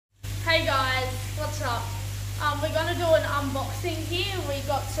Hey guys, what's up? We're gonna do an unboxing here. We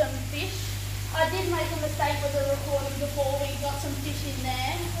got some fish. I did make a mistake with the recording before. We got some fish in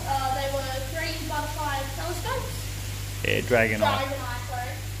there. They were 3 butterfly telescopes. Yeah, Dragonite. Dragonite,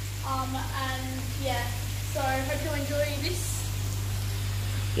 sorry. And yeah, so hope you enjoy this.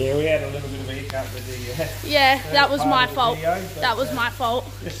 Yeah, we had a little bit of a hiccup with the Yeah, that was my fault. Video, that was my fault.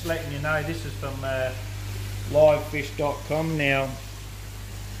 Just letting you know, this is from livefish.com. Now,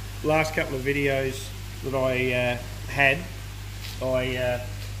 last couple of videos that I had, I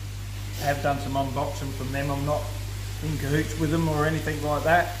have done some unboxing from them. I'm not in cahoots with them or anything like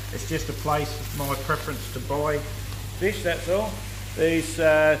that. It's just a place of my preference to buy fish, that's all. These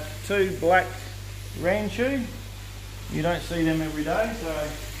 2 black Ranchu. You don't see them every day, so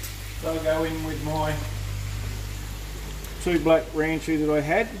they'll go in with my 2 black Ranchu that I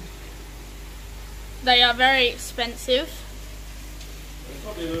had. They are very expensive. They're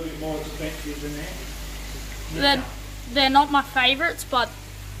probably a little bit more expensive than that. They're not my favourites, but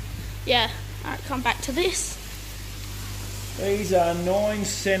yeah. Alright, come back to this. These are 9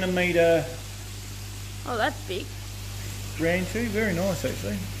 centimetre Oh, that's big. Ranchu, very nice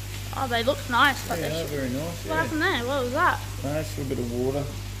actually. Oh, they look nice. But Yeah, they're very nice. What happened there? What was that? That's a bit of water.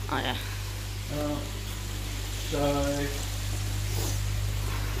 Oh yeah. So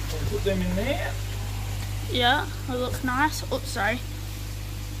I'll put them in there. Yeah, they look nice. Oops, sorry.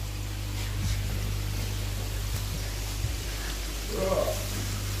 Right.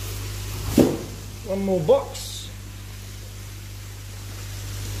 One more box.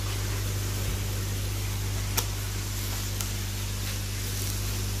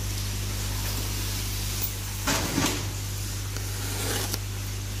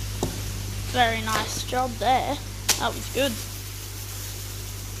 Very nice job there. That was good.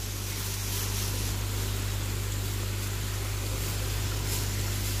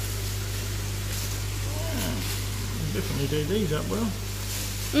 Definitely do these up well.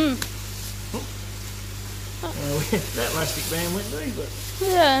 That elastic band went through, but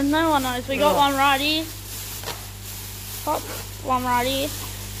Yeah, no one knows. We got one right here. Hop, one right here.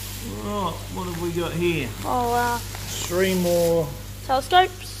 right, what have we got here? Oh wow. 3 more.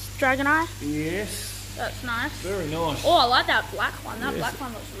 Telescopes, Dragonite. Yes, That's nice. very nice. Oh, I like that black one. That Yes. black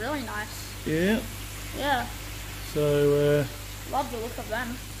one looks really nice. Yeah, Yeah, so love the look of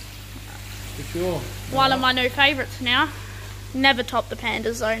them. for sure. One of my new favourites now. Never top the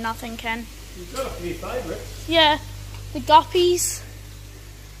pandas though, nothing can. You've got a few favourites. Yeah, the guppies,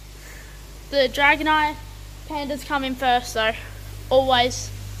 the Dragonite, pandas come in first though. Always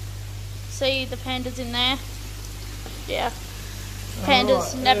see the pandas in there. Yeah,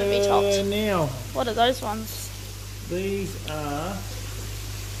 pandas Right, never be topped. Now, What are those ones? these are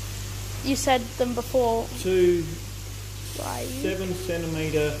You said them before. 2 Right, 7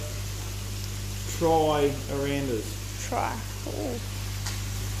 centimetre tri-arandas. try. Ooh.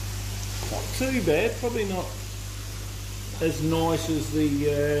 Not too bad, probably not as nice as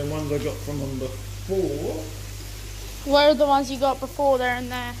the ones I got from them before. Where are the ones you got before? They're in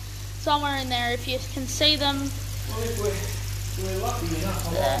there. Somewhere in there if you can see them. Well, if we're lucky enough,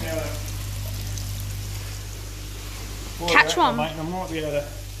 I might be able to Catch one. I might be able to.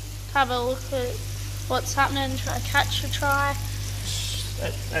 Have a look at what's happening. Try catch a try.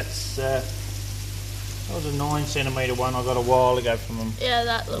 That was a 9 centimetre one I got a while ago from them. Yeah,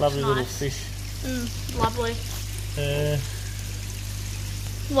 that looks Lovely little nice. fish. Lovely.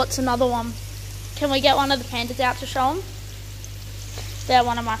 What's another one? Can we get one of the pandas out to show them? They're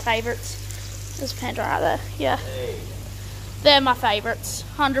one of my favourites. There's a panda right there. Yeah. Hey. They're my favourites.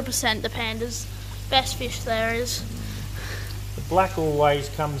 100% the pandas. Best fish there is. The black always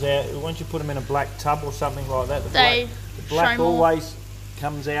comes out, once you put them in a black tub or something like that, the black show more. always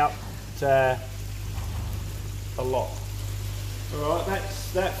comes out a lot. Alright,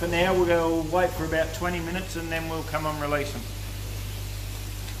 that's that for now. We'll wait for about 20 minutes and then we'll come and release them.